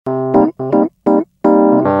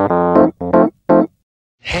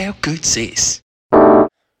Scootsies.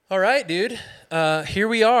 All right, dude. Here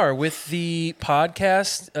we are with the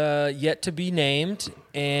podcast yet to be named,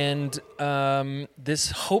 and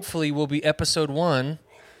this hopefully will be episode 1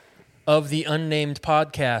 of the unnamed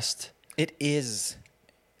podcast. It is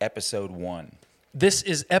episode 1. This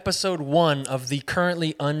is episode 1 of the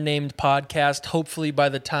currently unnamed podcast. Hopefully by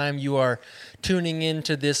the time you are tuning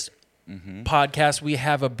into this podcast, we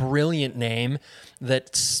have a brilliant name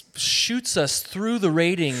that shoots us through the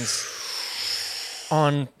ratings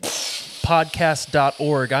on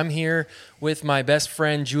podcast.org. I'm here with my best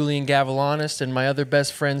friend, Julian Gavilanis, and my other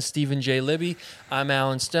best friend, Stephen J. Libby. I'm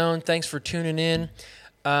Alan Stone. Thanks for tuning in.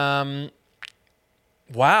 Wow,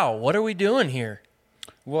 what are we doing here?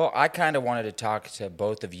 Well, I kind of wanted to talk to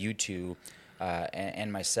both of you two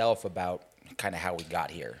and myself about kind of how we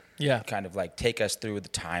got here. Yeah. Kind of like take us through the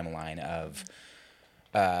timeline of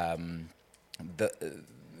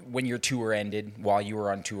when your tour ended, while you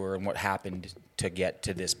were on tour, and what happened to get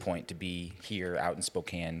to this point to be here out in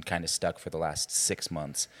Spokane, kind of stuck for the last 6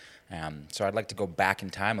 months. So I'd like to go back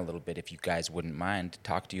in time a little bit, if you guys wouldn't mind, to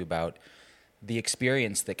talk to you about the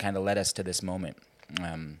experience that kind of led us to this moment.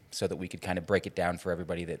 So that we could kind of break it down for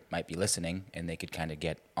everybody that might be listening, and they could kind of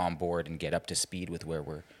get on board and get up to speed with where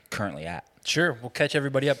we're currently at. Sure, we'll catch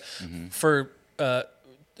everybody up. For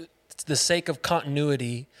the sake of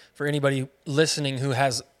continuity, for anybody listening who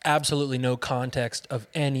has absolutely no context of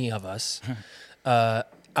any of us,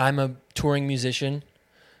 I'm a touring musician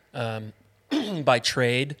by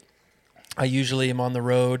trade. I usually am on the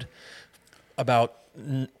road about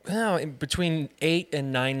between 8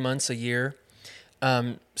 and 9 months a year.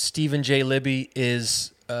 Stephen J. Libby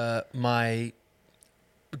is my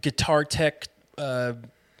guitar tech,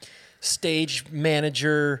 stage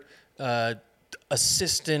manager,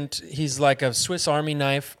 assistant. He's like a Swiss Army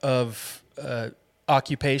knife of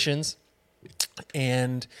occupations.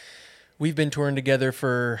 And we've been touring together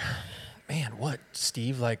for,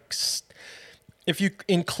 Steve? Like, if you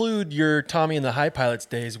include your Tommy and the High Pilots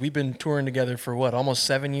days, we've been touring together for almost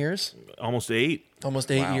 7 years? Almost 8.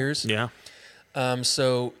 Almost 8 Wow. years. Yeah.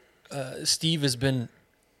 So Steve has been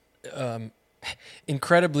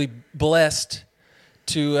incredibly blessed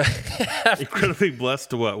to Incredibly blessed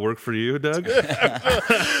to what? Work for you, Doug? to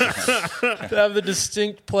have the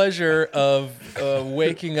distinct pleasure of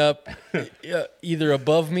waking up either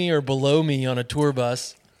above me or below me on a tour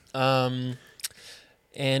bus. And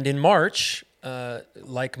in March,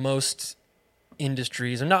 like most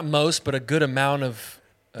industries, or not most, but a good amount of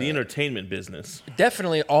The entertainment business.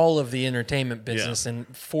 definitely all of the entertainment business, and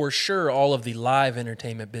for sure all of the live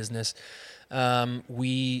entertainment business,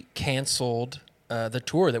 we canceled the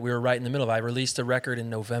tour that we were right in the middle of. I released a record in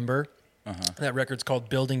November. That record's called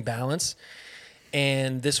Building Balance,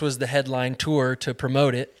 and this was the headline tour to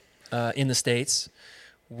promote it in the States.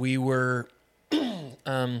 We were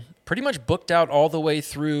pretty much booked out all the way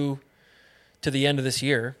through to the end of this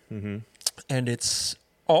year, and it's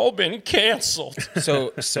all been canceled.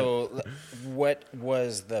 So what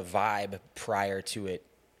was the vibe prior to it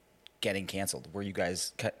getting canceled? Were you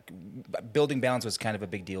guys Building Balance was kind of a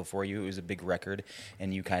big deal for you? It was a big record,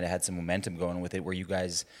 and you kind of had some momentum going with it. Were you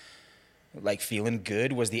guys like feeling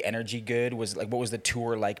good? Was the energy good? What was the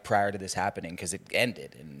tour like prior to this happening? Because it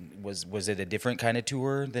ended, and was it a different kind of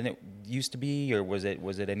tour than it used to be, or was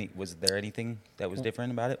there anything that was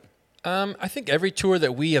different about it? I think every tour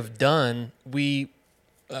that we have done, we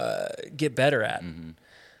get better at.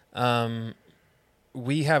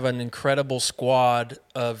 We have an incredible squad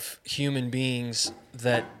of human beings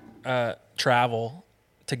that travel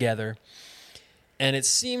together. And it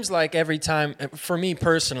seems like every time, for me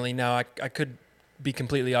personally, now I could be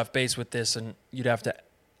completely off base with this, and you'd have to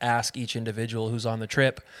ask each individual who's on the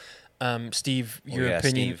trip. Steve, your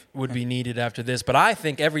opinion would be needed after this. But I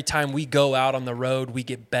think every time we go out on the road, we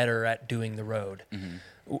get better at doing the road.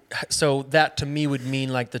 So that to me would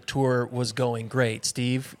mean like the tour was going great.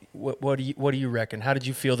 Steve, what do you reckon? How did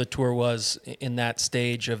you feel the tour was in that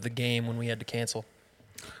stage of the game when we had to cancel?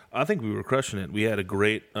 I think we were crushing it. We had a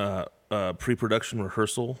great pre-production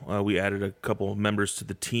rehearsal. We added a couple of members to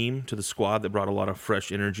the team, to the squad, that brought a lot of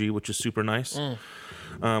fresh energy, which is super nice.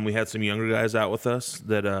 We had some younger guys out with us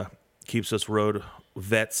that keeps us road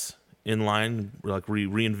vets in line, like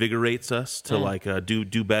reinvigorates us to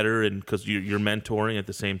do better, and because you're mentoring at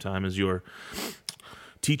the same time as you're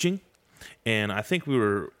teaching. And I think we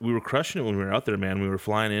were crushing it when we were out there, man. We were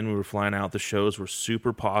flying in, we were flying out. The shows were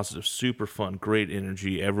super positive, super fun, great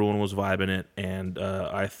energy. Everyone was vibing it, and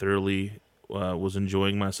I thoroughly was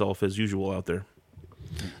enjoying myself as usual out there.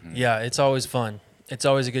 Yeah, it's always fun. It's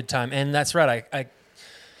always a good time, and that's right.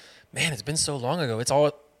 Man, it's been so long ago.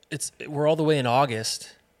 We're all the way in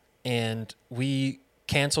August, and we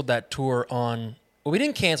canceled that tour on. Well, we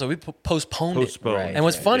didn't cancel. We postponed it. Right. And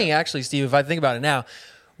what's funny, actually, Steve, if I think about it now,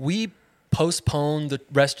 we postponed the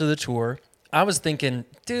rest of the tour. I was thinking,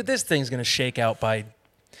 dude, this thing's gonna shake out by,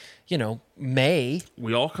 May.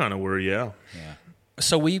 We all kind of were, yeah. Yeah.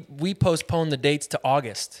 So we postponed the dates to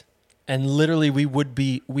August. And literally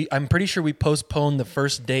I'm pretty sure we postponed the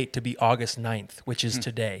first date to be August 9th, which is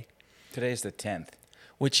today, Today's the 10th.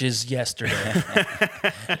 which is yesterday.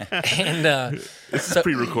 And This is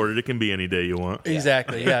pre-recorded. It can be any day you want.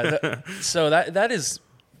 exactly, yeah. So that is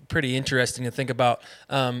pretty interesting to think about,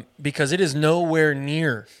 because it is nowhere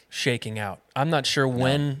near shaking out. I'm not sure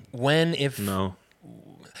if No.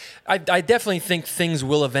 I definitely think things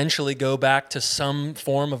will eventually go back to some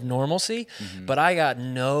form of normalcy, but I got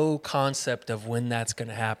no concept of when that's going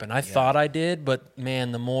to happen. I thought I did, but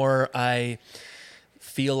man, the more I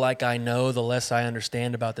feel like I know, the less I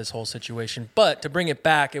understand about this whole situation. But to bring it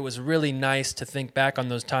back, it was really nice to think back on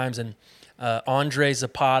those times. And Andre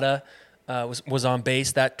Zapata was on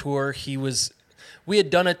bass that tour. We had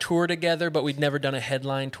done a tour together, but we'd never done a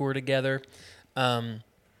headline tour together.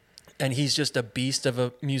 And he's just a beast of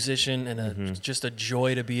a musician and just a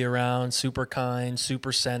joy to be around. Super kind,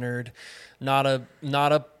 super centered, not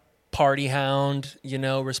a party hound,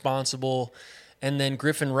 responsible. And then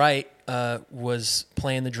Griffin Wright was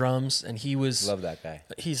playing the drums, and he was Love that guy.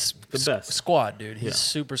 He's The best. squad, dude. He's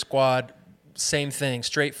super squad. Same thing,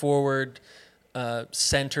 straightforward,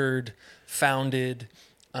 centered, founded.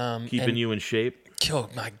 Keeping you in shape. Oh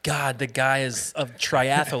my God, the guy is a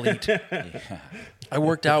triathlete. I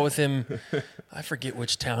worked out with him. I forget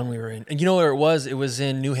which town we were in. And you know where it was? It was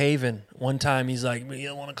in New Haven. One time he's like, "You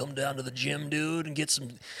don't want to come down to the gym, dude, and get some."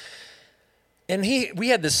 And we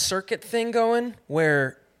had this circuit thing going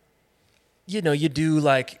where, you do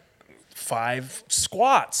like 5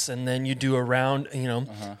 squats, and then you do a round,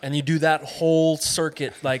 and you do that whole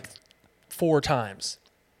circuit like 4 times.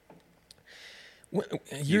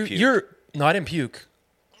 You're no, I didn't puke,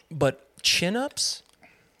 but chin-ups?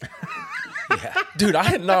 Yeah. Dude,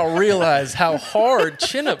 I did not realize how hard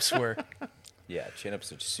chin-ups were. Yeah,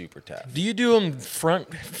 chin-ups are super tough. Do you do them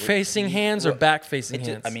front-facing hands or back-facing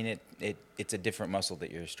hands? It's a different muscle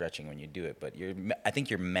that you're stretching when you do it, but I think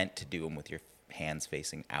you're meant to do them with your hands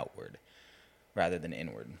facing outward rather than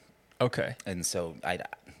inward. Okay. And so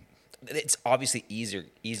it's obviously easier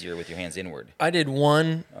with your hands inward. I did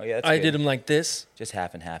one. Oh, yeah, that's I good. did them like this. Just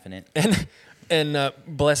half and half in it. And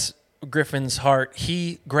bless Griffin's heart,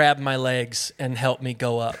 he grabbed my legs and helped me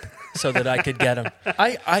go up so that I could get them.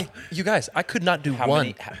 You guys, I could not do How one.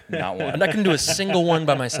 many? Not one. And I couldn't do a single one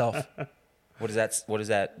by myself. What is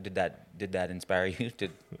that? Did that inspire you to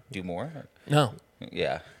do more? No.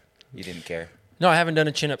 Yeah, you didn't care. No, I haven't done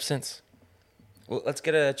a chin-up since. Well, let's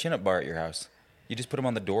get a chin-up bar at your house. You just put them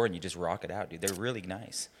on the door and you just rock it out, dude. They're really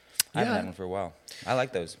nice. I haven't Yeah. had one for a while. I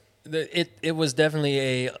like those. It was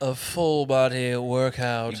definitely a full body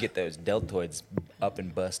workout. You get those deltoids up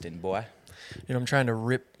and busting, boy. I'm trying to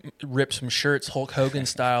rip some shirts Hulk Hogan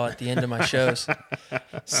style at the end of my shows.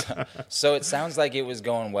 So it sounds like it was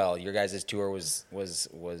going well. Your guys' tour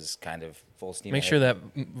was kind of full steam Make ahead. sure that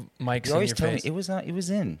mic's You in always your tell face. me it was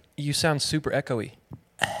in. You sound super echoey.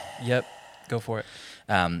 Yep, go for it.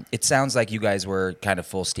 It sounds like you guys were kind of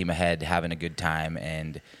full steam ahead, having a good time.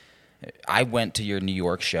 And I went to your New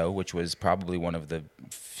York show, which was probably one of the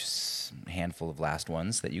handful of last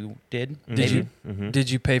ones that you did. Did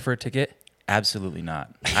you pay for a ticket? Absolutely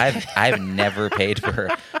not. I've never paid for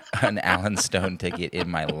an Alan Stone ticket in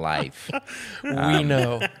my life. We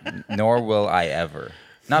know. Nor will I ever.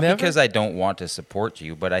 Not Never? because I don't want to support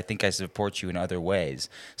you, but I think I support you in other ways.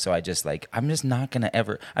 So I'm just not gonna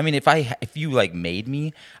ever. I mean, if you made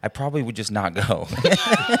me, I probably would just not go.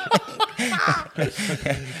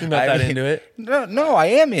 You're not that into it? No, I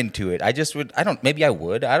am into it. Maybe I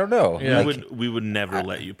would. I don't know. Yeah. We would never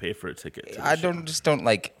let you pay for a ticket. To the I show. don't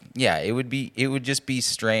like. Yeah, it would just be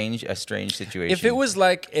strange. A strange situation. If it was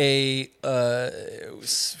like a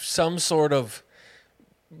some sort of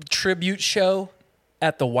tribute show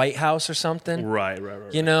at the White House or something, Right.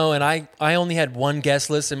 and I only had one guest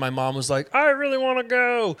list, and my mom was like, "I really want to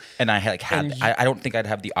go." And I had And I don't think I'd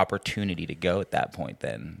have the opportunity to go at that point.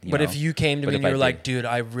 Then, But if you came to me and you were like, did, "Dude,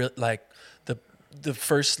 I really like the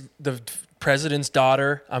president's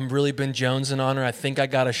daughter. I'm really been jonesing on her. I think I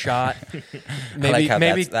got a shot." I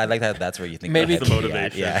like how that's where you think maybe- my The head would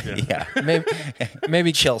be at. motivation, Yeah.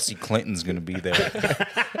 maybe Chelsea Clinton's gonna be there.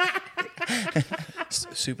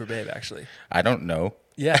 super babe, actually. I don't know.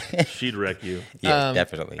 Yeah. She'd wreck you. Yeah,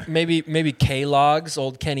 definitely. Maybe K Logs,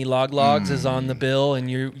 old Kenny Logs is on the bill,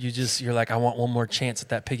 and you're like, I want one more chance at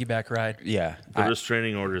that piggyback ride. Yeah. The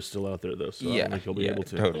restraining order is still out there though, so I don't think he'll be able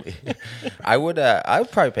to. Totally. I would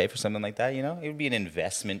probably pay for something like that. You know, it would be an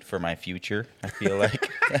investment for my future. I feel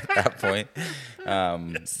like at that point.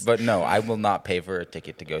 But no, I will not pay for a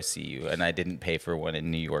ticket to go see you, and I didn't pay for one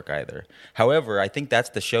in New York either. However, I think that's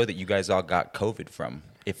the show that you guys all got COVID from.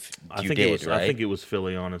 If you did, right? I think it was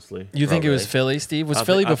Philly, honestly. You think it was Philly, Steve? Was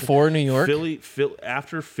Philly before New York?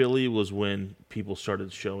 After Philly was when people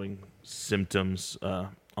started showing symptoms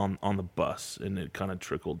on the bus, and it kind of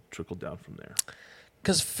trickled down from there.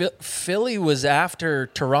 Because Philly was after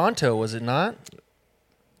Toronto, was it not?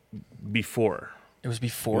 Before. It was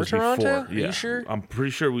before Toronto? Yeah. Are you sure? I'm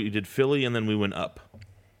pretty sure we did Philly, and then we went up.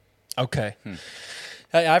 Okay.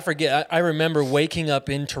 I forget. I remember waking up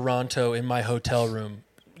in Toronto in my hotel room,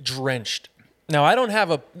 drenched. Now,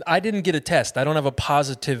 I didn't get a test. I don't have a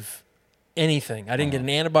positive anything. I didn't get an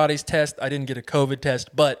antibodies test. I didn't get a COVID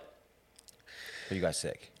test, but you got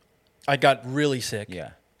sick. I got really sick.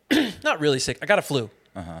 Yeah. Not really sick. I got a flu.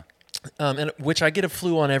 And which I get a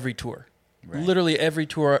flu on every tour. Right. Literally every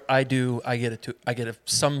tour I do, I get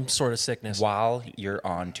some sort of sickness while you're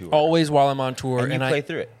on tour. Always while I'm on tour, and you play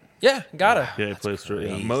through it. Yeah, gotta. Yeah, it plays through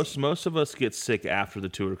it. Yeah. Most of us get sick after the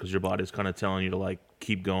tour because your body's kind of telling you to like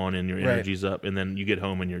keep going and your energy's up, and then you get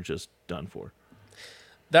home and you're just done for.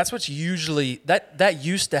 That's what's usually that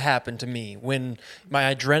used to happen to me when my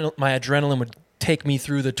adrenaline would take me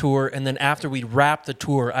through the tour, and then after we'd wrap the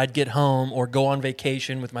tour, I'd get home or go on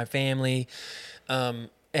vacation with my family, and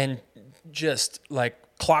just like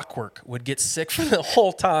clockwork would get sick for the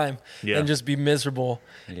whole time and just be miserable.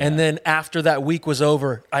 Yeah. And then after that week was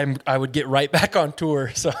over, I would get right back on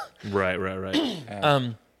tour. So right.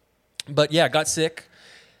 But yeah, got sick.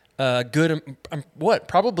 Probably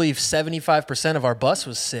 75% of our bus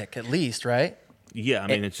was sick at least, right? Yeah, I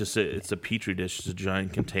mean it's a petri dish. It's a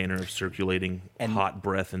giant container of circulating hot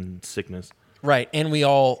breath and sickness. Right, and we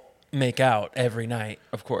all make out every night.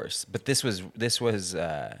 Of course, but this was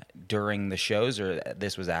during the shows, or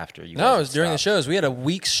this was after you? No, it was during the shows. We had a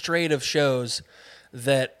week straight of shows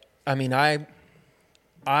that to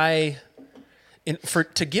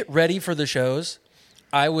get ready for the shows,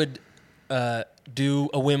 I would do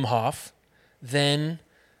a Wim Hof, then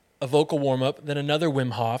a vocal warm up, then another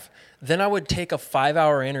Wim Hof, then I would take a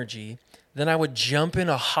 5-hour energy, then I would jump in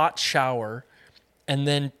a hot shower, and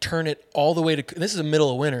then turn it all the way to. This is the middle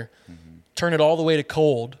of winter. Turn it all the way to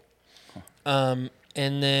cold, and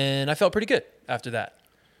then I felt pretty good after that.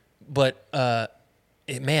 But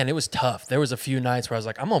it was tough. There was a few nights where I was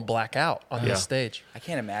like, I'm gonna black out on this stage. I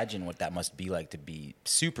can't imagine what that must be like to be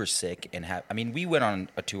super sick and have. I mean, we went on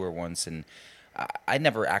a tour once, and I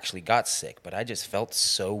never actually got sick, but I just felt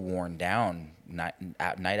so worn down night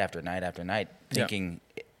after night after night, thinking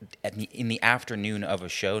in the afternoon of a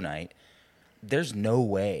show night, there's no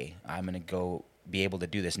way I'm going to be able to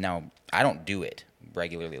do this. Now, I don't do it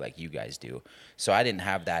regularly like you guys do, so I didn't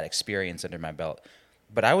have that experience under my belt.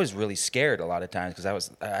 But I was really scared a lot of times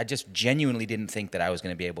because I just genuinely didn't think that I was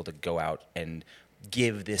going to be able to go out and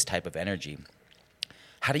give this type of energy.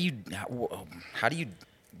 How do you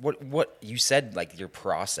what you said, like your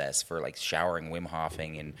process for like showering, Wim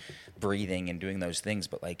Hofing and breathing and doing those things,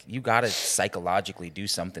 but like you got to psychologically do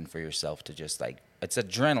something for yourself to just like, it's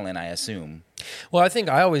adrenaline, I assume. Well, I think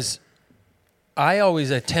I always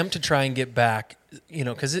attempt to try and get back,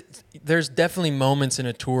 because there's definitely moments in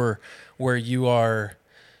a tour where you are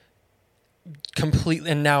completely,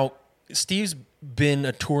 and now Steve's been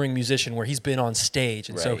a touring musician where he's been on stage,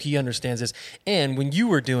 and so he understands this. And when you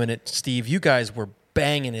were doing it, Steve, you guys were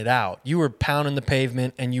banging it out. You were pounding the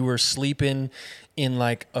pavement, and you were sleeping in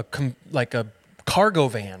like a cargo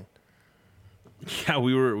van. Yeah,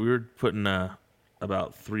 we were putting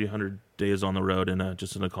about 300 days on the road in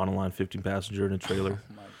just an Econoline 15-passenger in a trailer,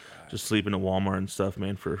 just sleeping at Walmart and stuff,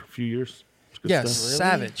 man, for a few years. Yeah, stuff.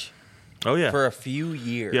 savage. Oh yeah, for a few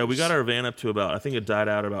years. Yeah, we got our van up to I think it died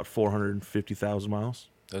out about 450,000 miles.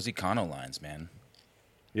 Those Econolines, man.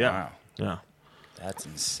 Yeah, wow. Yeah. That's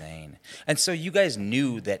insane. And so you guys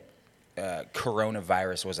knew that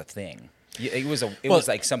coronavirus was a thing. It was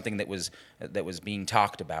like something that was being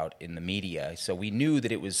talked about in the media. So we knew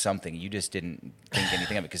that it was something. You just didn't think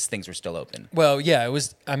anything of it because things were still open. Well, yeah, it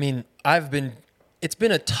was. I mean, it's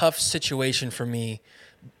been a tough situation for me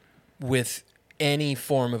with any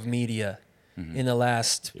form of media in the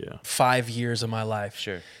last 5 years of my life.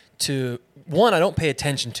 Sure. I don't pay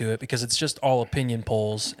attention to it because it's just all opinion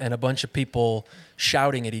polls and a bunch of people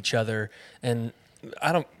shouting at each other, and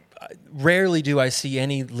rarely do I see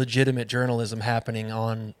any legitimate journalism happening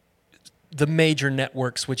on the major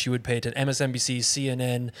networks, which you would pay to MSNBC,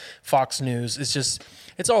 CNN, Fox News.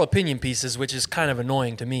 It's all opinion pieces, which is kind of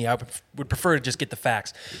annoying to me. I would prefer to just get the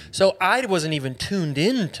facts. So I wasn't even tuned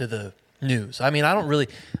into the news. I mean, I don't really,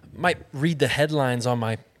 might read the headlines on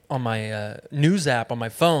my news app on my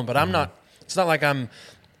phone, but I'm not, it's not like I'm,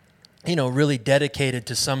 really dedicated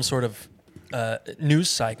to some sort of news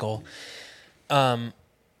cycle.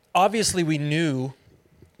 Obviously we knew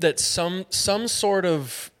that some sort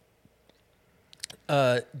of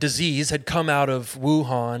disease had come out of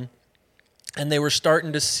Wuhan, and they were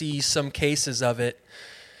starting to see some cases of it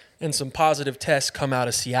and some positive tests come out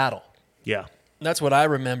of Seattle. Yeah. That's what I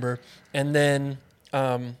remember. And then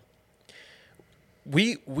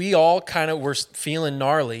we all kind of were feeling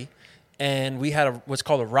gnarly, and we had what's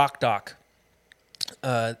called a rock doc.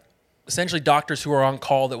 Essentially doctors who are on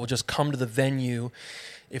call that will just come to the venue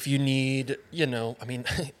if you need,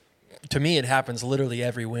 to me, it happens literally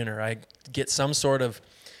every winter. I get some sort of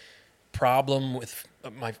problem with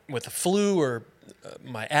the flu, or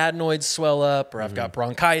my adenoids swell up, or I've got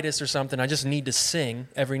bronchitis or something. I just need to sing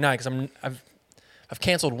every night because I've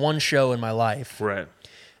canceled one show in my life, Right.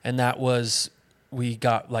 and that was we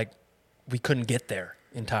couldn't get there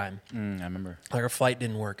in time. I remember. Like our flight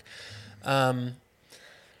didn't work.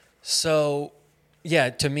 So,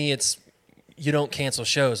 yeah, to me, it's you don't cancel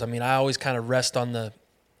shows. I mean, I always kind of rest on the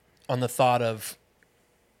thought of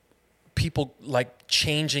people like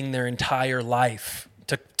changing their entire life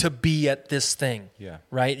to be at this thing. Yeah.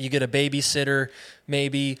 Right? You get a babysitter,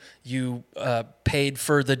 maybe you paid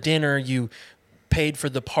for the dinner, you paid for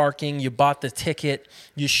the parking, you bought the ticket,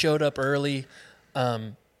 you showed up early.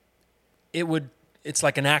 It's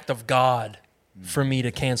like an act of God for me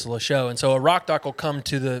to cancel a show. And so a rock doc will come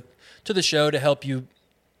to the show to help you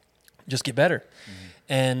just get better.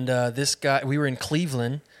 And this guy, we were in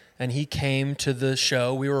Cleveland, and he came to the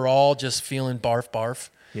show. We were all just feeling barf.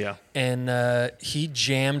 Yeah. And he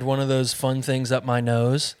jammed one of those fun things up my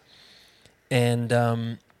nose. And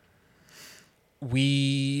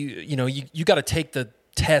you got to take the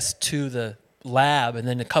test to the lab, and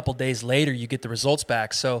then a couple days later you get the results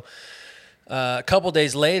back. So a couple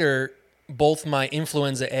days later, both my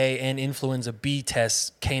influenza A and influenza B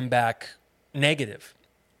tests came back negative.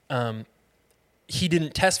 He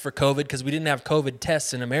didn't test for COVID because we didn't have COVID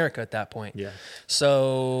tests in America at that point. Yeah.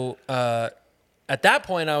 So at that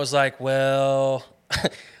point, I was like, well,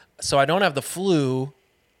 so I don't have the flu.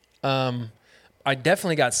 I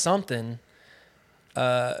definitely got something.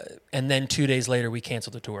 And then 2 days later, we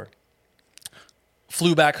canceled the tour.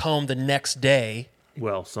 Flew back home the next day.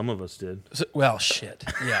 Well, some of us did. Well, shit.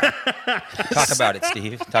 Yeah. Talk about it,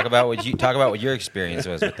 Steve. Talk about what your experience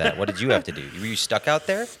was with that. What did you have to do? Were you stuck out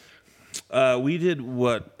there? We did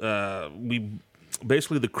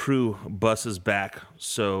basically the crew buses back.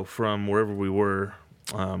 So from wherever we were,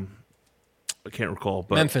 I can't recall,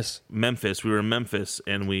 but Memphis. We were in Memphis,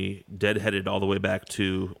 and we deadheaded all the way back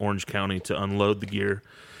to Orange County to unload the gear.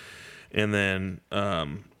 And then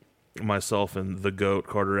myself and the GOAT,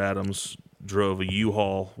 Carter Adams, drove a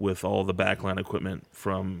U-Haul with all the backline equipment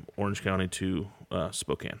from Orange County to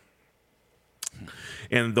Spokane.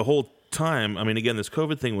 And the whole time, I mean, again, this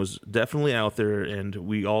COVID thing was definitely out there, and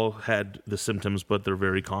we all had the symptoms, but they're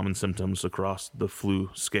very common symptoms across the flu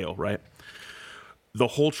scale, right? The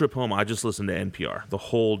whole trip home, I just listened to NPR, the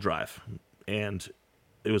whole drive. And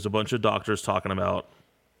it was a bunch of doctors talking about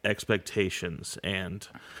expectations and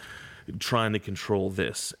trying to control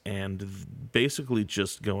this, and basically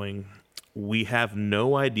just going, we have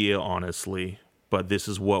no idea, honestly, but this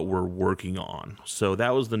is what we're working on. So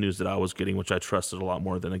that was the news that I was getting, which I trusted a lot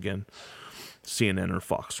more than, again, CNN or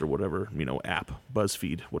Fox or whatever, app,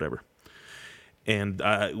 BuzzFeed, whatever. And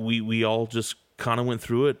we all just kind of went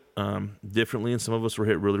through it differently, and some of us were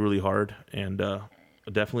hit really, really hard. And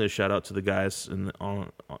definitely a shout out to the guys in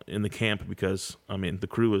the camp, because, I mean, the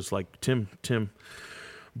crew was like Tim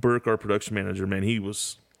Burke, our production manager, man, he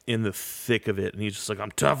was in the thick of it, and he's just like,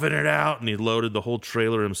 I'm toughing it out, and he loaded the whole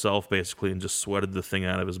trailer himself basically and just sweated the thing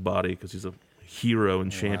out of his body because he's a hero and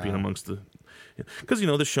champion amongst the, because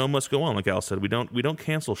the show must go on, like Al said. We don't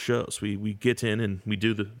cancel shows. We get in and we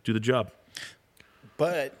do the job.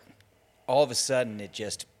 But all of a sudden it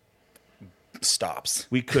just stops.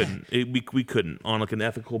 We couldn't. We couldn't, on like an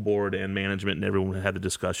ethical board and management, and everyone had the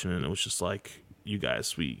discussion, and it was just like, you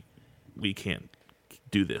guys, we can't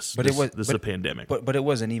do this. But this, it was this is a pandemic. But it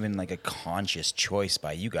wasn't even like a conscious choice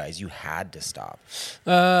by you guys. You had to stop.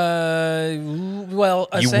 Well,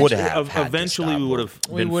 You would have. had to Eventually, stop. we would have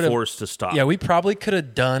We been would've- forced to stop. Yeah, we probably could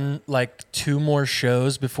have done like 2 more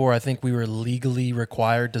shows before I think we were legally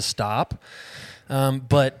required to stop.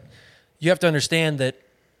 But you have to understand that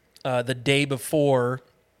the day before,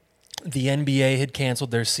 the NBA had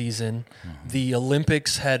canceled their season. The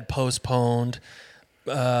Olympics had postponed.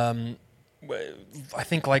 I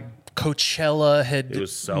think like Coachella had. It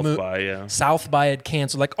was South by, yeah. South by had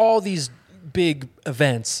canceled. Like all these big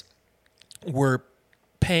events were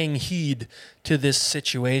paying heed to this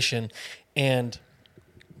situation. And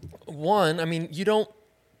one, I mean, you don't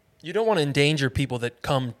want to endanger people that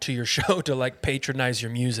come to your show to like patronize your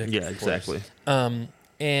music. Yeah, exactly.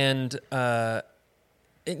 And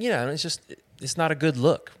you know, it's not a good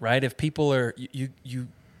look, right? If people are you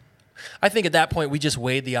I think at that point we just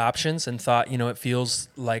weighed the options and thought, you know, it feels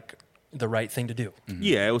like the right thing to do.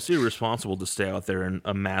 Yeah, it was irresponsible to stay out there in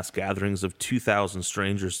a mass gatherings of 2,000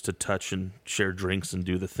 strangers to touch and share drinks and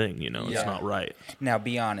do the thing. You know, it's Yeah. not right. Now,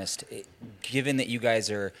 be honest. Given that you guys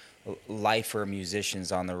are lifer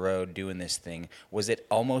musicians on the road doing this thing, was it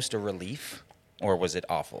almost a relief, or was it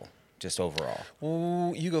awful, just overall?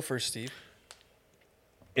 Ooh, you go first, Steve.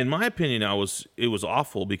 In my opinion, it was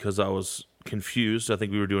awful because I was confused. I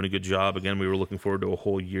think we were doing a good job. Again, we were looking forward to a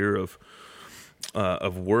whole year of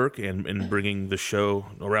work and bringing the show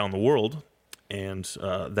around the world, and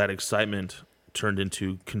that excitement turned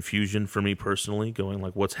into confusion for me personally, going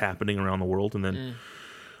like, what's happening around the world? And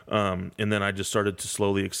then I just started to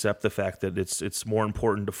slowly accept the fact that it's more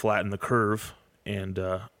important to flatten the curve, and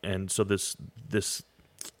so this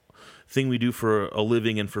thing we do for a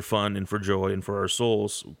living and for fun and for joy and for our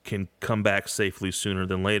souls can come back safely sooner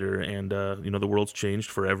than later. And you know, the world's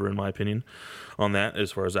changed forever, in my opinion, on that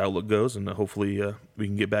as far as outlook goes, and hopefully we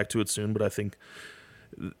can get back to it soon. But I think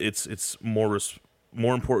it's more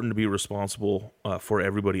important to be responsible for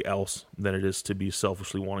everybody else than it is to be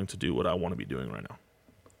selfishly wanting to do what I want to be doing right now.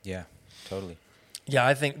 Yeah, totally. Yeah,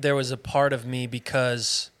 I think there was a part of me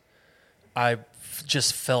because I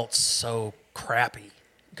just felt so crappy.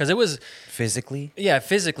 Because it was Physically?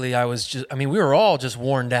 physically I was just, I mean, we were all just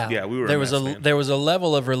worn down. Yeah, we were a there was mess, man. there was a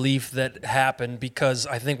level of relief that happened because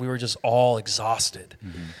I think we were just all exhausted.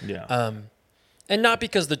 Yeah. And not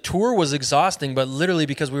because the tour was exhausting, but literally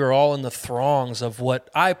because we were all in the throngs of what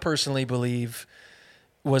I personally believe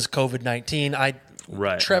was COVID-19.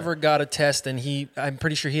 Right. Trevor got a test, and I'm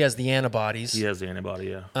pretty sure he has the antibodies. He has the antibody,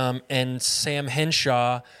 yeah. And Sam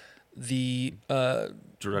Henshaw, the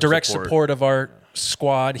Direct direct support. support of our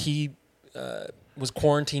squad, he was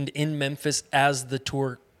quarantined in Memphis as the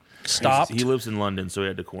tour stopped. He lives in London, so he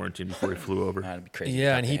had to quarantine before he flew over. That'd be crazy.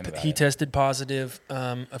 Yeah, to and talk to him about he it. tested positive.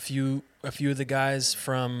 A few of the guys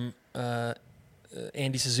from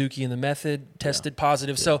Andy Suzuki and the Method tested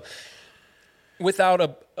positive. So without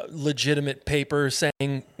a legitimate paper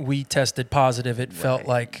saying we tested positive, it felt Right,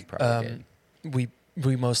 like probably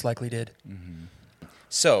we most likely did.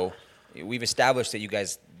 So, we've established that you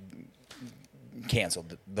guys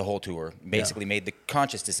canceled the whole tour, basically made the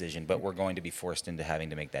conscious decision, but we're going to be forced into having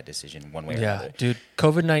to make that decision one way or Yeah, another. dude,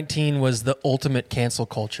 COVID-19 was the ultimate cancel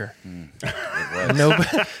culture. It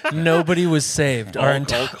was. Nobody was saved.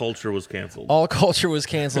 All culture was canceled. All culture was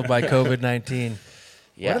canceled by COVID-19.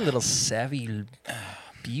 Yeah. What a little savvy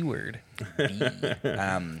B word.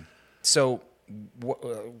 So,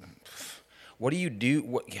 what do you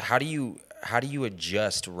do? How do you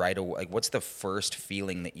adjust right away? Like, what's the first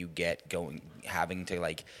feeling that you get having to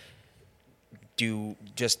like do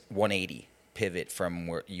just 180 pivot from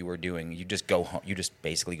where you were doing? You just go home. You just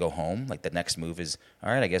basically go home. Like the next move is,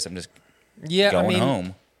 all right, I guess I'm just going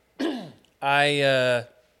home.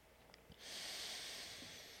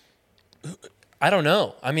 I don't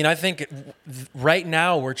know. I mean, I think right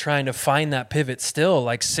now we're trying to find that pivot still,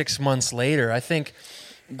 like 6 months later. I think,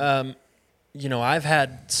 you know, I've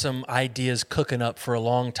had some ideas cooking up for a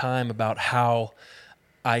long time about how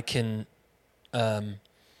I can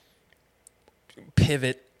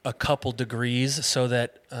pivot a couple degrees so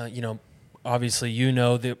that, you know, obviously, you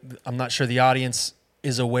know, I'm not sure the audience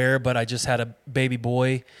is aware, but I just had a baby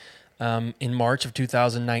boy in March of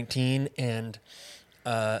 2019, and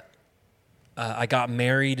I got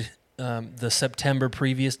married the September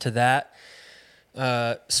previous to that.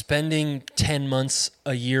 Spending 10 months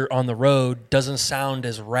a year on the road doesn't sound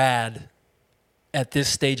as rad at this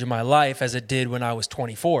stage of my life as it did when I was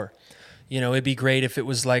 24. You know, it'd be great if it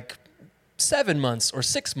was like 7 months or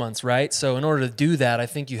 6 months, right? So in order to do that, I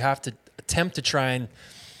think you have to attempt to try and,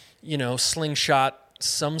 you know, slingshot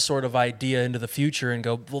some sort of idea into the future and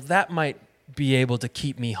go, well, that might be able to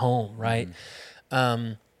keep me home, right?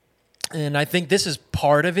 And I think this is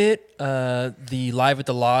part of it. The Live at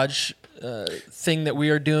the Lodge thing that we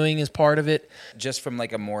are doing is part of it. Just from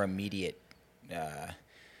like a more immediate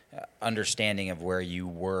understanding of where you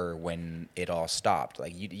were when it all stopped.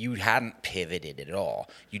 Like you hadn't pivoted at all.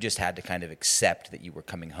 You just had to kind of accept that you were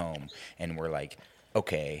coming home, and were like,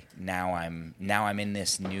 okay, now I'm in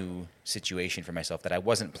this new situation for myself that I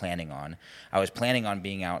wasn't planning on. I was planning on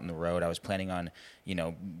being out on the road. I was planning on,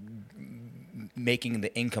 making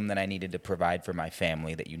the income that I needed to provide for my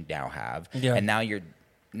family that you now have. Yeah. And now you're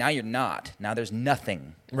not. Now there's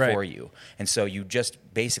nothing for you. And so you just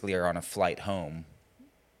basically are on a flight home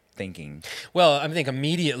thinking. Well, I think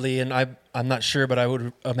immediately, and I'm not sure, but I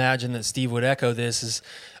would imagine that Steve would echo this, is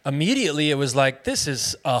immediately it was like, this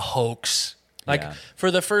is a hoax. Like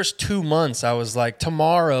for the first 2 months, I was like,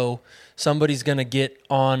 tomorrow somebody's going to get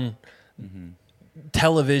on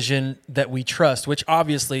television that we trust, which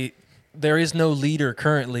obviously there is no leader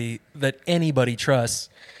currently that anybody trusts.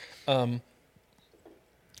 And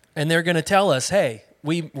they're going to tell us, hey,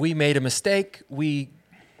 we made a mistake. We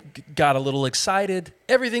got a little excited.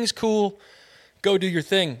 Everything's cool. Go do your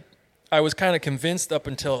thing. I was kind of convinced up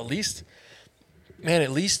until at least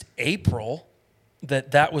April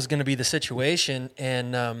that was going to be the situation.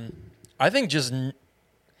 And I think just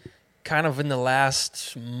kind of in the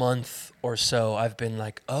last month or so, I've been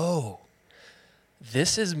like, oh,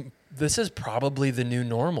 this is probably the new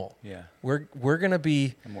normal. Yeah. We're going to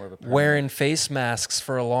be More of a wearing face masks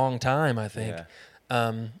for a long time, I think.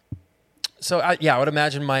 Yeah. So I would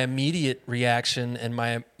imagine my immediate reaction and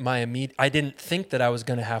I didn't think that I was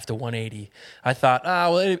going to have to 180. I thought,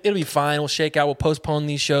 well, it'll be fine. We'll shake out. We'll postpone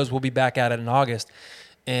these shows. We'll be back at it in August.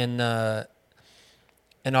 And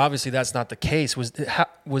obviously that's not the case. Was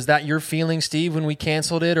that your feeling, Steve, when we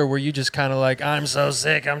canceled it? Or were you just kind of like, I'm so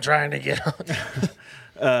sick, I'm trying to get on?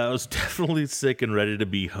 I was definitely sick and ready to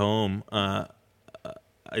be home. I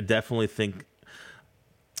definitely think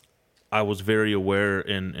I was very aware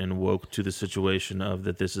and woke to the situation of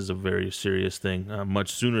that this is a very serious thing.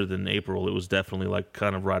 Much sooner than April, it was definitely like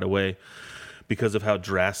kind of right away because of how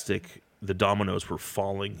drastic the dominoes were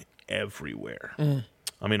falling everywhere.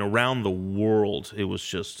 I mean, around the world, it was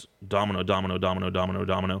just domino, domino, domino, domino,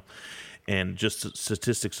 domino. And just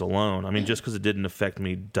statistics alone, I mean, just because it didn't affect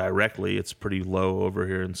me directly, it's pretty low over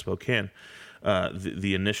here in Spokane.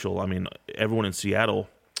 The initial, I mean, everyone in Seattle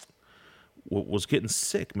was getting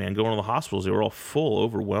sick, man, going to the hospitals. They were all full,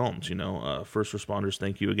 overwhelmed, First responders,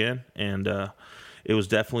 thank you again. And it was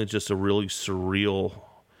definitely just a really surreal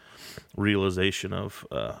realization of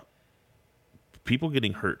people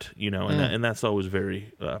getting hurt, and that's always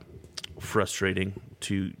very frustrating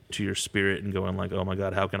to your spirit and going like, oh my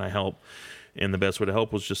God, how can I help? And the best way to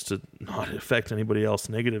help was just to not affect anybody else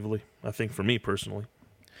negatively, I think, for me personally.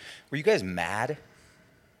 Were you guys mad?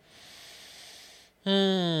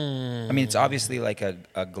 I mean, it's obviously like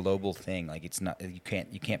a global thing. Like it's not, you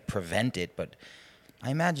can't prevent it, but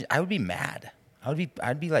I imagine I would be mad.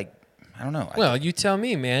 I'd be like, I don't know. Well, you tell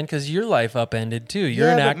me, man, because your life upended too. You're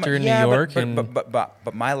an actor in New York,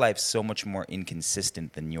 but my life's so much more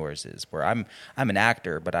inconsistent than yours is. Where I'm an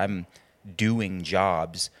actor, but I'm doing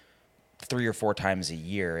jobs 3 or 4 times a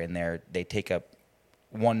year, and they take up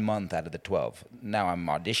 1 month out of the 12. Now I'm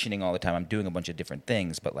auditioning all the time. I'm doing a bunch of different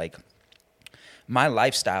things, but like my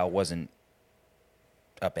lifestyle wasn't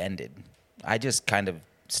upended. I just kind of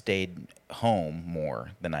stayed home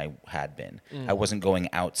more than I had been. I wasn't going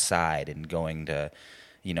outside and going to,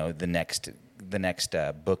 the next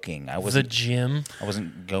booking. I wasn't the gym. I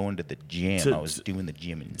wasn't going to the gym. I was doing the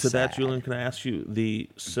gym inside. To that, Julian, can I ask you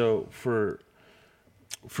so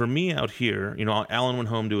for me out here, Alan went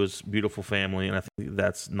home to his beautiful family, and I think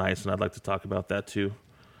that's nice, and I'd like to talk about that too.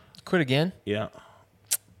 Quit again? Yeah.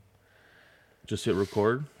 Just hit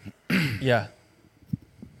record. Yeah.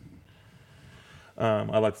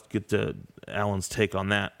 I'd like to get to Alan's take on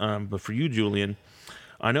that. But for you, Julian,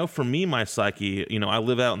 I know for me, my psyche, I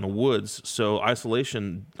live out in the woods, so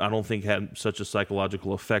isolation, I don't think had such a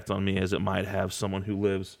psychological effect on me as it might have someone who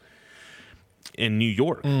lives in New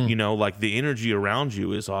York. Like the energy around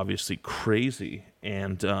you is obviously crazy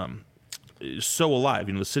and so alive.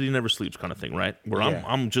 The city never sleeps kind of thing, right? Where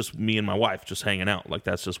I'm just me and my wife just hanging out. Like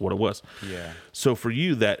that's just what it was. Yeah. So for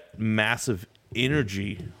you, that massive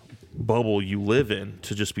energy bubble you live in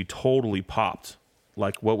to just be totally popped,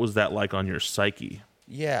 like what was that like on your psyche?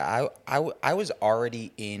 Yeah, I was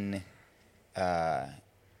already in kind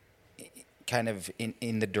of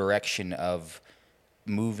in the direction of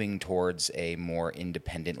moving towards a more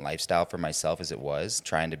independent lifestyle for myself as it was,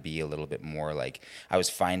 trying to be a little bit more like I was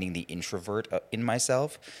finding the introvert in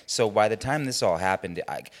myself. So by the time this all happened,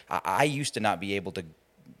 I used to not be able to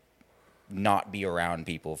not be around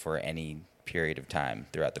people for any period of time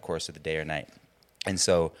throughout the course of the day or night. And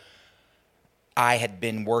so I had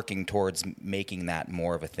been working towards making that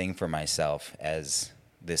more of a thing for myself as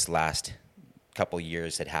this last couple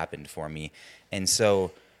years had happened for me. And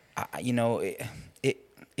so,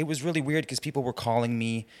 it was really weird because people were calling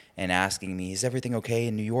me and asking me, is everything okay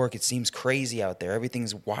in New York? It seems crazy out there.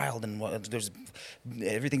 Everything's wild and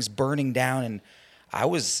everything's burning down. And I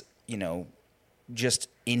was, just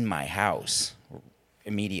in my house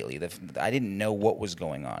immediately. I didn't know what was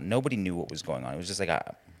going on. Nobody knew what was going on. It was just like,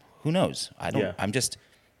 who knows? I don't. Yeah.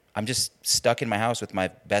 I'm just stuck in my house with my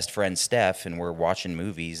best friend Steph, and we're watching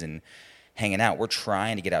movies and hanging out. We're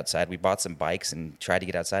trying to get outside. We bought some bikes and tried to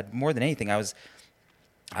get outside. More than anything, I was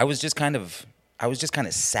just kind of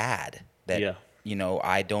sad that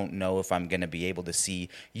I don't know if I'm going to be able to see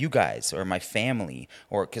you guys or my family,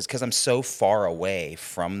 or because I'm so far away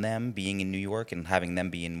from them being in New York and having them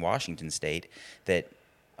be in Washington State, that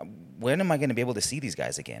when am I going to be able to see these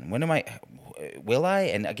guys again? Will I?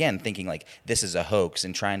 And again, thinking like this is a hoax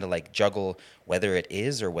and trying to like juggle whether it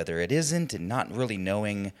is or whether it isn't, and not really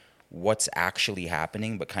knowing what's actually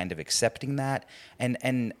happening, but kind of accepting that.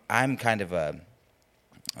 And I'm kind of a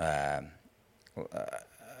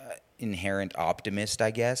inherent optimist, I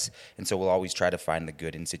guess, and so we'll always try to find the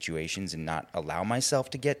good in situations and not allow myself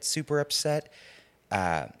to get super upset.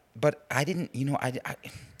 But I didn't,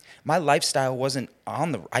 my lifestyle wasn't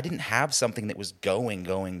I didn't have something that was going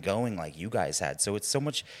like you guys had. So it's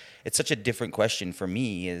such a different question for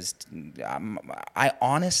me. I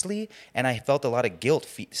honestly, and I felt a lot of guilt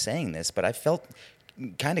saying this, but I felt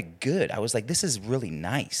kind of good. I was like, this is really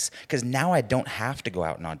nice, because now I don't have to go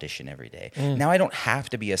out and audition every day. Now I don't have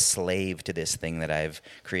to be a slave to this thing that I've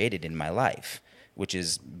created in my life, which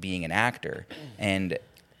is being an actor. And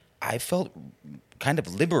I felt kind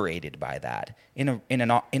of liberated by that in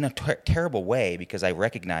a terrible way, because I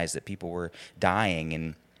recognized that people were dying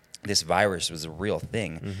and this virus was a real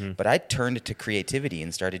thing. Mm-hmm. But I turned to creativity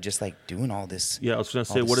and started just like doing all this. Yeah, I was going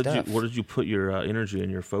to say, what did you put your energy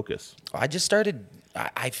and your focus? I just started.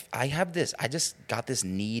 I just got this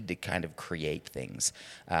need to kind of create things,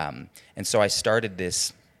 and so I started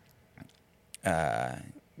this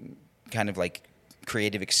kind of like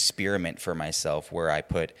creative experiment for myself, where I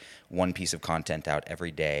put one piece of content out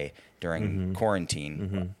every day during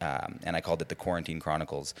quarantine, and I called it the Quarantine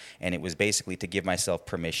Chronicles. And it was basically to give myself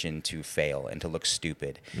permission to fail and to look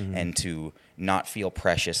stupid and to not feel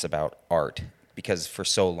precious about art, because for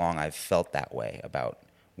so long I've felt that way about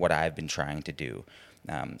what I've been trying to do.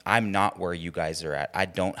 I'm not where you guys are at. I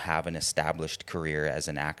don't have an established career as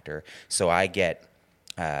an actor, so I get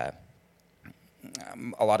a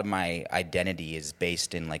lot of my identity is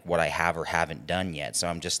based in like what I have or haven't done yet. So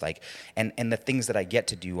I'm just like, and the things that I get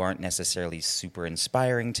to do aren't necessarily super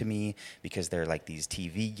inspiring to me, because they're like these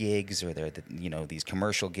TV gigs, or they're these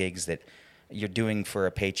commercial gigs that you're doing for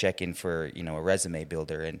a paycheck and for a resume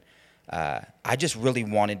builder. And I just really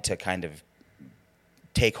wanted to kind of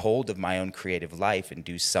take hold of my own creative life and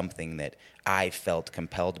do something that I felt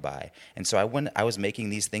compelled by. And so I was making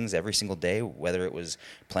these things every single day, whether it was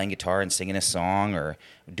playing guitar and singing a song, or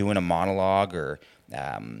doing a monologue, or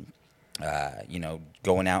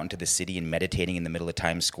going out into the city and meditating in the middle of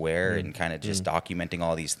Times Square and kind of just documenting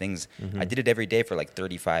all these things. I did it every day for like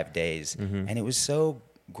 35 days, and it was so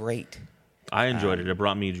great. I enjoyed it. It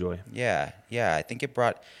brought me joy. Yeah. I think it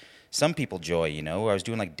brought some people joy. I was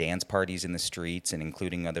doing like dance parties in the streets and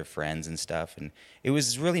including other friends and stuff, and it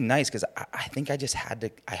was really nice, because I think I just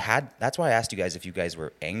that's why I asked you guys if you guys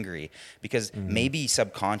were angry, because maybe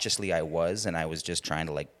subconsciously I was, and I was just trying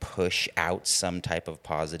to like push out some type of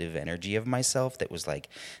positive energy of myself that was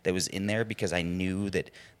in there, because I knew that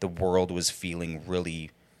the world was feeling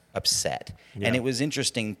really upset. And it was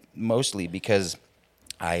interesting mostly because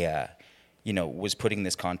I was putting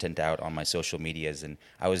this content out on my social medias, and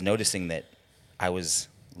I was noticing that I was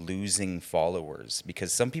losing followers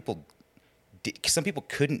because some people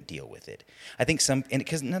couldn't deal with it. I think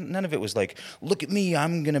because none of it was like, look at me,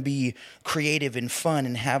 I'm gonna be creative and fun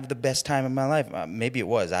and have the best time of my life. Maybe it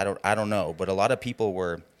was. I don't know. But a lot of people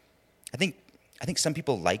were. I think some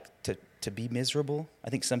people like to be miserable. I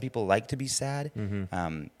think some people like to be sad.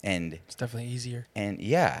 And it's definitely easier. And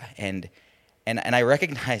I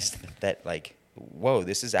recognized that, like, whoa,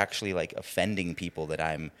 this is actually like offending people, that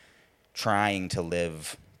I'm trying to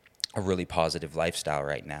live a really positive lifestyle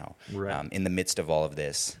right now, in the midst of all of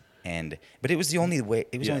this. But it was the only way.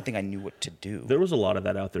 It was the Yeah. only thing I knew what to do. There was a lot of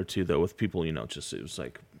that out there too, though, with people, just it was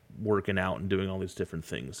like working out and doing all these different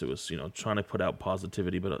things. It was, trying to put out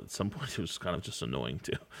positivity, but at some point it was kind of just annoying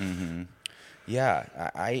too. Yeah,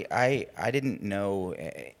 I didn't know,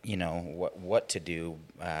 what to do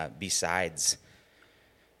besides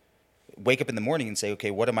wake up in the morning and say,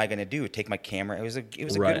 okay, what am I going to do? Take my camera. It was a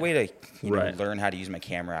Right. good way to Right. learn how to use my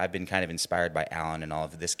camera. I've been kind of inspired by Alan and all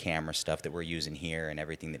of this camera stuff that we're using here and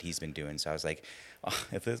everything that he's been doing. So I was like, oh,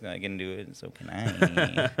 if this guy can do it, so can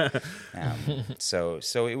I.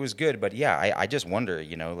 So it was good, but yeah, I just wonder,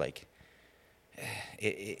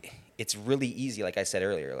 it's really easy. Like I said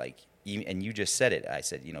earlier, and you just said it. I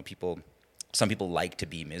said, some people like to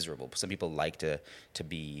be miserable. Some people like to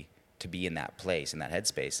be in that place, in that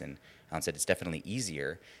headspace. And Alan said it's definitely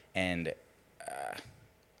easier. And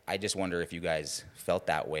I just wonder if you guys felt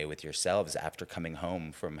that way with yourselves after coming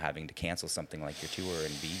home from having to cancel something like your tour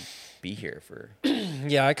and be here for.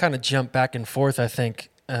 Yeah, I kind of jump back and forth, I think,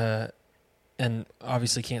 and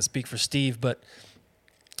obviously can't speak for Steve, but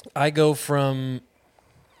I go from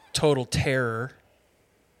total terror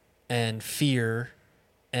and fear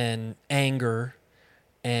and anger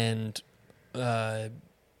and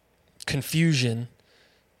confusion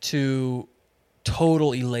to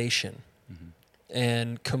total elation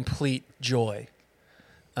and complete joy.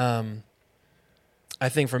 I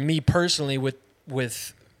think for me personally,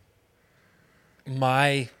 with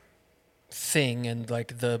my thing and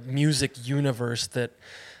like the music universe that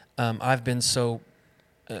I've been so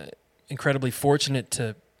incredibly fortunate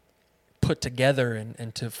to put together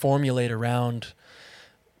and to formulate around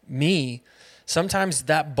me, sometimes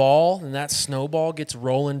that ball and that snowball gets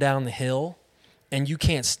rolling down the hill and you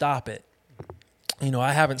can't stop it.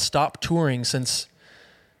 I haven't stopped touring since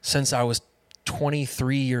I was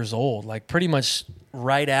 23 years old. Like pretty much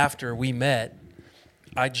right after we met,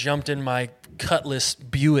 I jumped in my Cutlass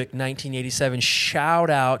Buick 1987. Shout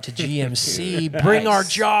out to GMC. Bring our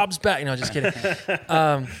jobs back. Just kidding.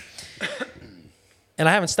 And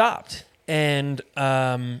I haven't stopped. And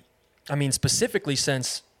specifically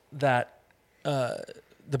since that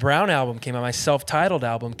the Brown album came out, my self-titled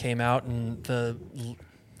album came out, and the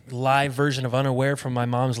live version of Unaware from my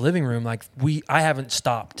mom's living room, I haven't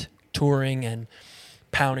stopped touring and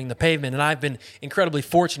pounding the pavement, and I've been incredibly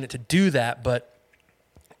fortunate to do that. But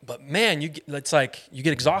man, it's like you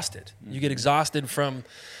get exhausted. You get exhausted from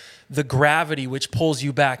the gravity which pulls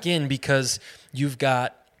you back in because you've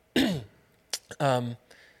got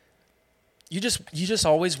you just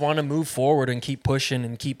always want to move forward and keep pushing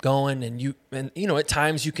and keep going, and at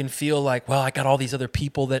times you can feel like, well, I got all these other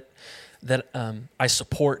people that I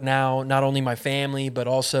support now, not only my family but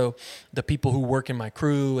also the people who work in my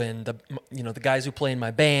crew and the guys who play in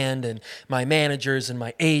my band and my managers and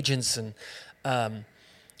my agents, and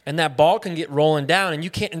that ball can get rolling down, and you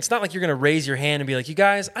can't. It's not like you're going to raise your hand and be like, "You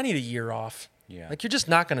guys, I need a year off." Yeah. Like you're just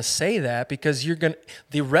not going to say that because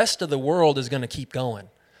the rest of the world is going to keep going.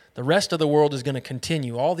 The rest of the world is going to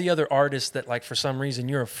continue. All the other artists that for some reason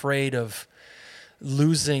you're afraid of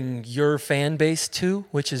losing your fan base to,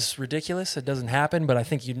 which is ridiculous. It doesn't happen, but I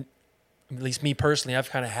think at least me personally, I've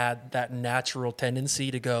kind of had that natural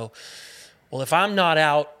tendency to go, well, if I'm not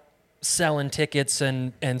out selling tickets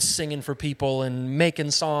and singing for people and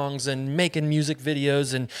making songs and making music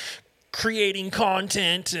videos and creating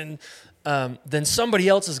content, and then somebody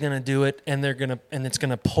else is going to do it, and it's going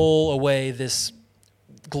to pull away this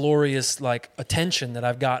glorious attention that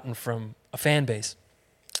I've gotten from a fan base.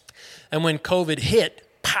 And when COVID hit,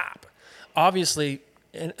 pop, obviously,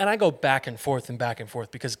 and I go back and forth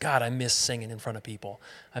because God, I miss singing in front of people.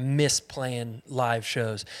 I miss playing live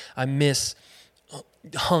shows. I miss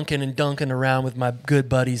hunking and dunking around with my good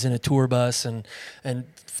buddies in a tour bus and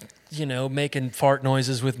making fart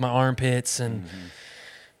noises with my armpits, and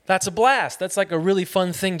that's a blast. That's like a really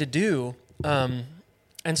fun thing to do.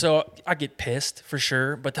 And so I get pissed for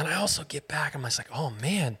sure, but then I also get back and I'm just like, oh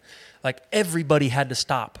man, everybody had to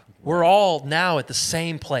stop. We're all now at the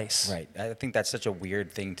same place. Right. I think that's such a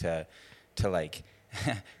weird thing to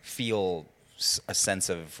feel a sense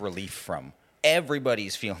of relief from.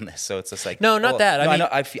 Everybody's feeling this, so it's just like no, not that. No,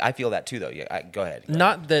 I feel that too, though. Yeah, go ahead.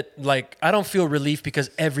 Not that I don't feel relief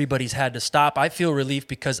because everybody's had to stop. I feel relief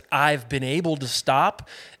because I've been able to stop,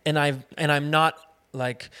 and I'm not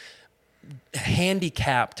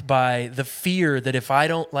handicapped by the fear that if I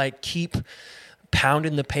don't keep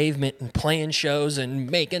pounding the pavement and playing shows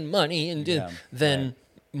and making money then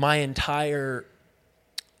my entire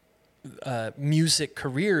music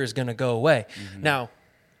career is going to go away. Now,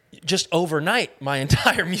 just overnight, my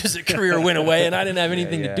entire music career went away, and I didn't have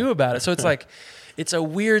anything to do about it. So it's it's a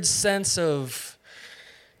weird sense of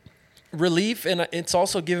relief, and it's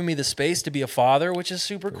also given me the space to be a father, which is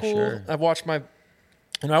super cool. sure. I've watched I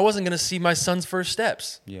wasn't going to see my son's first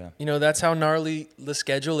steps. Yeah. You know, that's how gnarly the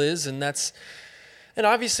schedule is. And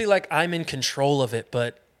obviously like I'm in control of it,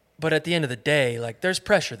 but at the end of the day, like there's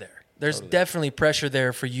pressure there. There's definitely pressure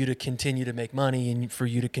there for you to continue to make money and for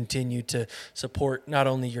you to continue to support not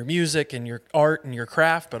only your music and your art and your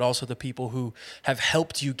craft, but also the people who have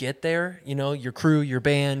helped you get there, you know, your crew, your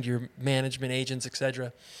band, your management agents,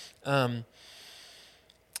 etc. And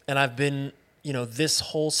I've been, you know, this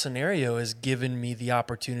whole scenario has given me the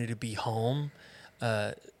opportunity to be home.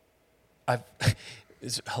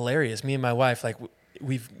 It's hilarious. Me and my wife, like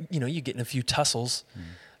we've, you know, you get in a few tussles.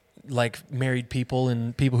 Like married people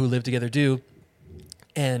and people who live together do.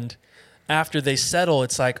 And after they settle,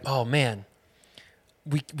 it's like, oh man,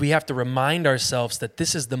 we have to remind ourselves that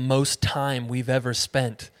this is the most time we've ever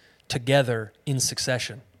spent together in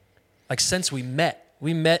succession. Like since we met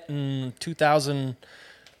in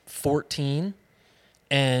 2014,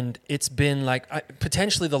 and it's been like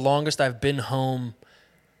potentially the longest I've been home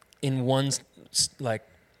in one like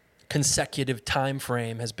consecutive time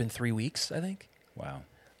frame has been 3 weeks, I think. Wow.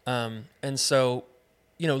 And so,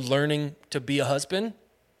 you know, learning to be a husband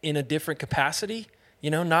in a different capacity,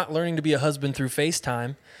 you know, not learning to be a husband through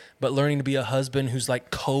FaceTime, but learning to be a husband who's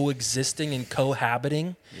like coexisting and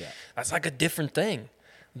cohabiting. Yeah. That's like a different thing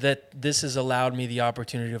that this has allowed me the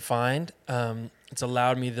opportunity to find. It's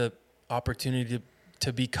allowed me the opportunity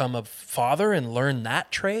to become a father and learn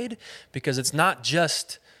that trade, because it's not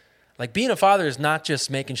just like being a father is not just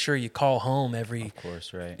making sure you call home every, Of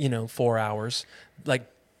course, right. 4 hours. Like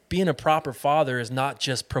being a proper father is not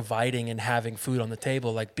just providing and having food on the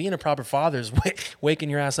table. Like being a proper father is waking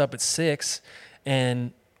your ass up at 6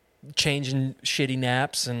 and changing shitty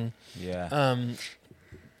naps. And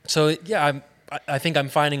so yeah, I think I'm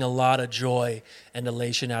finding a lot of joy and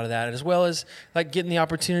elation out of that, as well as like getting the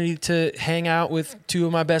opportunity to hang out with 2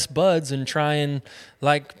 of my best buds and try and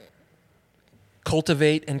like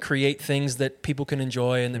cultivate and create things that people can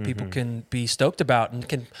enjoy and that people can be stoked about and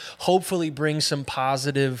can hopefully bring some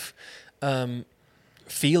positive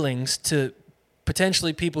feelings to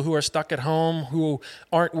potentially people who are stuck at home, who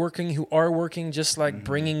aren't working, who are working, just like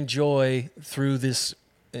bringing joy through this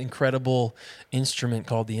incredible instrument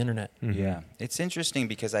called the internet. Yeah. It's interesting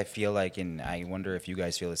because I feel like, and I wonder if you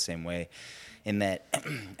guys feel the same way, in that,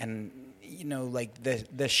 and you know, like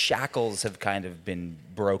the shackles have kind of been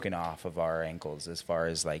broken off of our ankles as far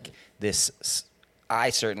as like this.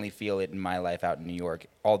 I certainly feel it in my life out in New York.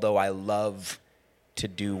 Although I love to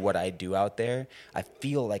do what I do out there, I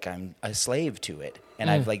feel like I'm a slave to it. And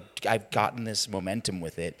I've gotten this momentum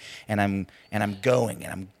with it, and I'm going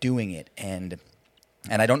and I'm doing it, and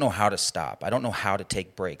I don't know how to stop. I don't know how to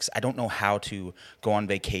take breaks. I don't know how to go on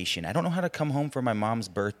vacation. I don't know how to come home for my mom's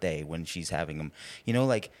birthday when she's having them. You know,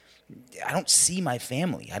 like I don't see my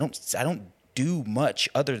family. I don't do much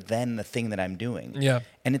other than the thing that I'm doing. Yeah.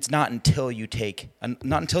 And it's not until you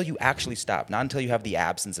actually stop, not until you have the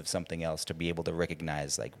absence of something else to be able to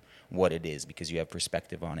recognize like what it is, because you have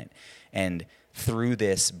perspective on it. And through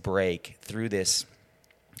this break, through this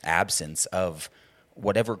absence of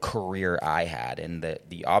whatever career I had and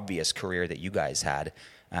the obvious career that you guys had,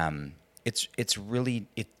 it's really,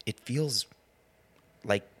 it feels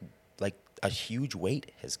like a huge weight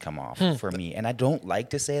has come off for me. And I don't like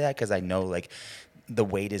to say that because I know like the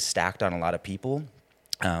weight is stacked on a lot of people.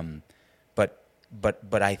 But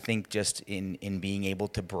I think just in being able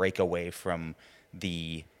to break away from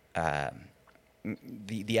the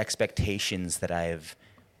expectations that I've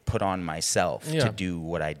put on myself to do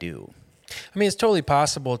what I do. I mean, it's totally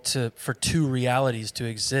possible for 2 realities to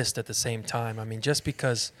exist at the same time. I mean, just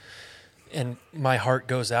because, and my heart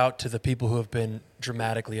goes out to the people who have been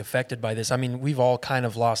dramatically affected by this. I mean, we've all kind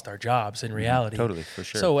of lost our jobs in reality. Totally, for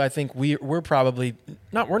sure. So I think we're probably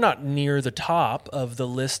we're not near the top of the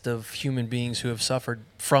list of human beings who have suffered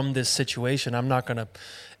from this situation. I'm not going to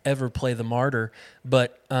ever play the martyr,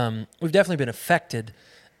 but we've definitely been affected.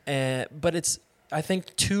 But I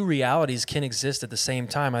think 2 realities can exist at the same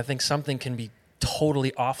time. I think something can be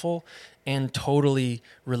totally awful and totally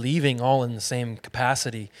relieving all in the same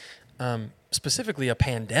capacity. Specifically a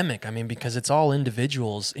pandemic. I mean, because it's all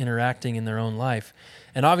individuals interacting in their own life.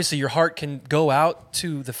 And obviously your heart can go out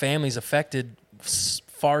to the families affected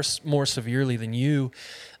far more severely than you,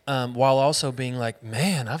 while also being like,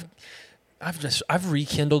 man, I've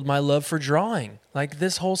rekindled my love for drawing. Like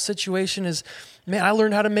this whole situation is, man, I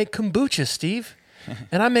learned how to make kombucha, Steve.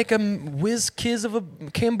 And I make a whiz kiz of a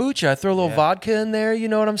kombucha. I throw a little vodka in there, you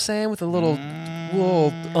know what I'm saying, with a little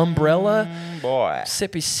umbrella. Boy.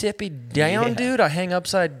 Sippy down, dude. I hang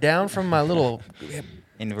upside down from my little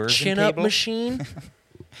inversion chin up table. machine.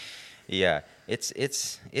 Yeah,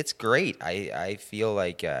 it's great. I feel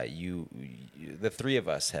like the three of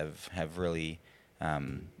us have really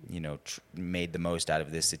made the most out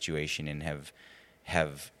of this situation and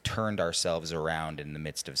have turned ourselves around in the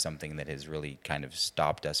midst of something that has really kind of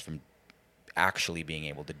stopped us from actually being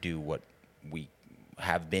able to do what we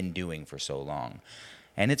have been doing for so long.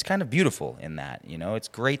 And it's kind of beautiful in that, it's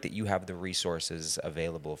great that you have the resources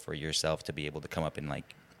available for yourself to be able to come up and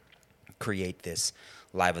like create this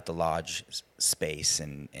Live at the Lodge space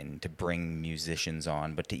and to bring musicians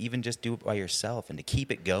on, but to even just do it by yourself and to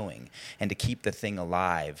keep it going and to keep the thing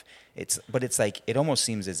alive. It's like, it almost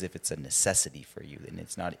seems as if it's a necessity for you, and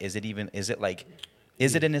it's not. Is it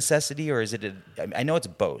a necessity, or is it I know it's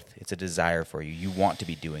both. It's a desire for you. You want to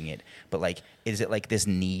be doing it, but like, is it like this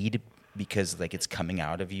need because like it's coming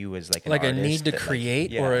out of you as like an Like a artist need to that, like,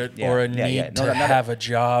 create, yeah, or a yeah, need yeah. No, to not have a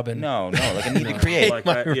job and no, like a need to create. Like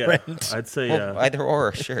my rent. I'd say. Well, either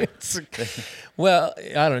or, sure. Well,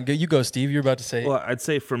 I don't know. You go, Steve. You're about to say. Well, I'd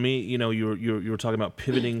say for me, you were talking about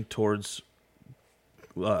pivoting towards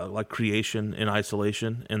like creation and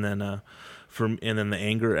isolation, and then and then the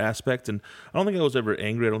anger aspect. And I don't think I was ever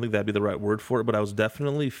angry. I don't think that'd be the right word for it, but I was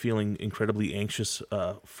definitely feeling incredibly anxious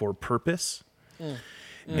for purpose.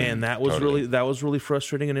 And that was really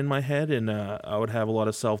frustrating and in my head. And I would have a lot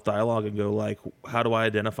of self dialogue and go like, how do I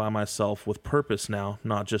identify myself with purpose now,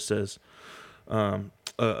 not just as a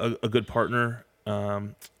good partner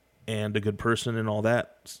and a good person and all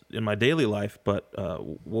that in my daily life, but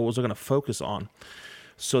what was I going to focus on?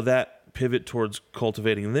 So that pivot towards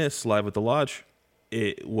cultivating this Live at the Lodge,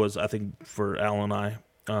 it was, I think, for Al and I,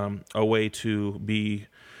 a way to be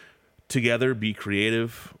together, be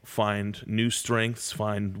creative, find new strengths,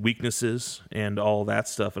 find weaknesses, and all that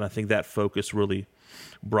stuff. And I think that focus really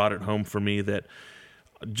brought it home for me, that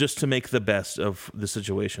just to make the best of the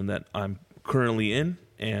situation that I'm currently in.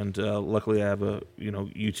 And luckily I have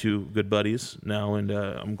you two good buddies now, and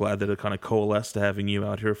I'm glad that it kind of coalesced to having you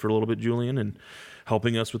out here for a little bit, Julian, and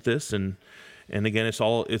helping us with this. And again, it's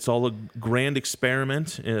all a grand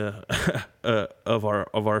experiment of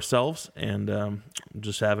ourselves, and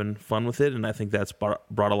just having fun with it. And I think that's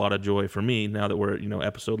brought a lot of joy for me now that we're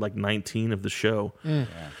episode like 19 of the show. Yeah.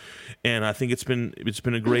 And I think it's been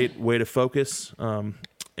a great way to focus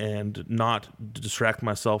and not distract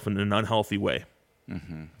myself in an unhealthy way.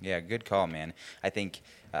 Mm-hmm. Yeah, good call, man. I think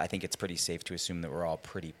it's pretty safe to assume that we're all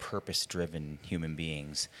pretty purpose-driven human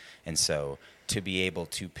beings, and so to be able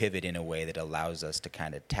to pivot in a way that allows us to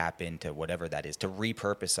kind of tap into whatever that is, to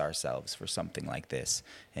repurpose ourselves for something like this,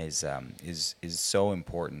 is so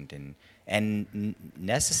important and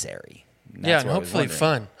necessary. And Yeah, that's and what I was hopefully wondering.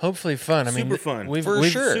 fun. Hopefully fun. I mean, Super fun. We've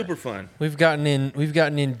Super fun. We've gotten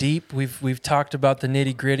in deep. We've talked about the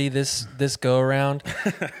nitty gritty this go around,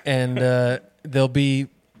 and there's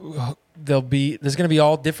going to be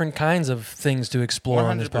all different kinds of things to explore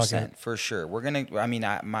on this podcast. 100% for sure. We're gonna. I mean,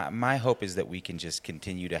 my hope is that we can just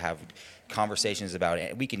continue to have conversations about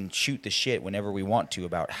it. We can shoot the shit whenever we want to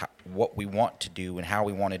about what we want to do and how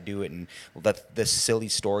we want to do it, and the silly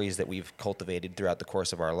stories that we've cultivated throughout the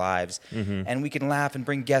course of our lives. Mm-hmm. And we can laugh and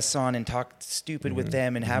bring guests on and talk stupid with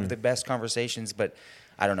them and have the best conversations. But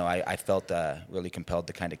I don't know. I felt really compelled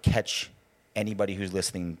to kind of catch anybody who's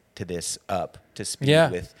listening to this up to speed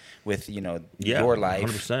with your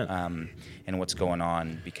life and what's going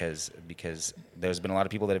on, because there's been a lot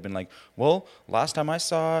of people that have been like, well, last time I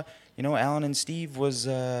saw Alan and Steve was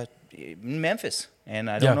in Memphis, and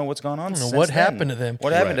I don't know what's going on. What happened to them?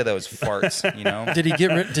 What happened to those farts? Did he get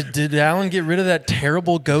rid? Did Alan get rid of that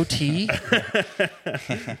terrible goatee?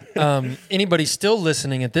 Anybody still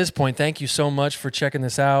listening at this point? Thank you so much for checking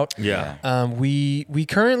this out. Yeah. We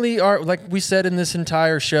currently are, like we said in this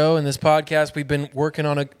entire show, in this podcast, we've been working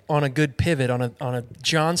on a good pivot, on a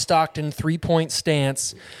John Stockton 3-point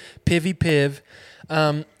stance, pivy piv.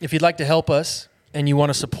 If you'd like to help us, and you want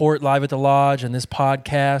to support Live at the Lodge and this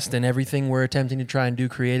podcast and everything we're attempting to try and do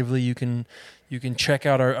creatively, you can check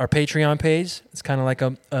out our Patreon page. It's kind of like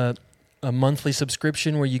a monthly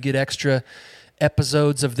subscription where you get extra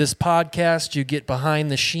episodes of this podcast. You get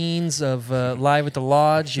behind the scenes of Live at the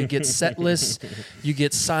Lodge. You get set lists. You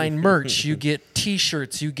get signed merch. You get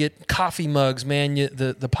T-shirts. You get coffee mugs. Man,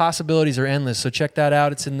 the possibilities are endless. So check that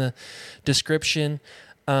out. It's in the description.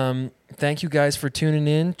 Thank you guys for tuning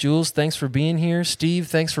in. Jules, thanks for being here. Steve,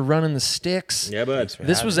 thanks for running the sticks. Yeah, bud.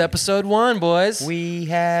 This was episode 1, boys. We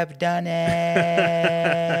have done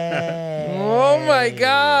it. Oh my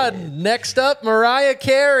God. Next up, Mariah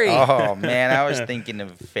Carey. Oh man, I was thinking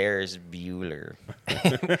of Ferris Bueller.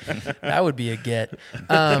 That would be a get.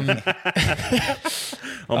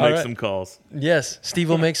 I'll All make right. some calls. Yes, Steve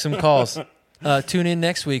will make some calls. Tune in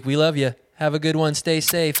next week. We love you. Have a good one. Stay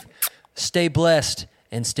safe, stay blessed,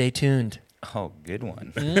 and stay tuned. Oh, good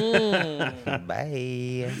one.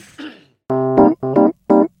 Bye.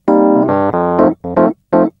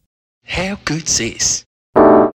 How good's this?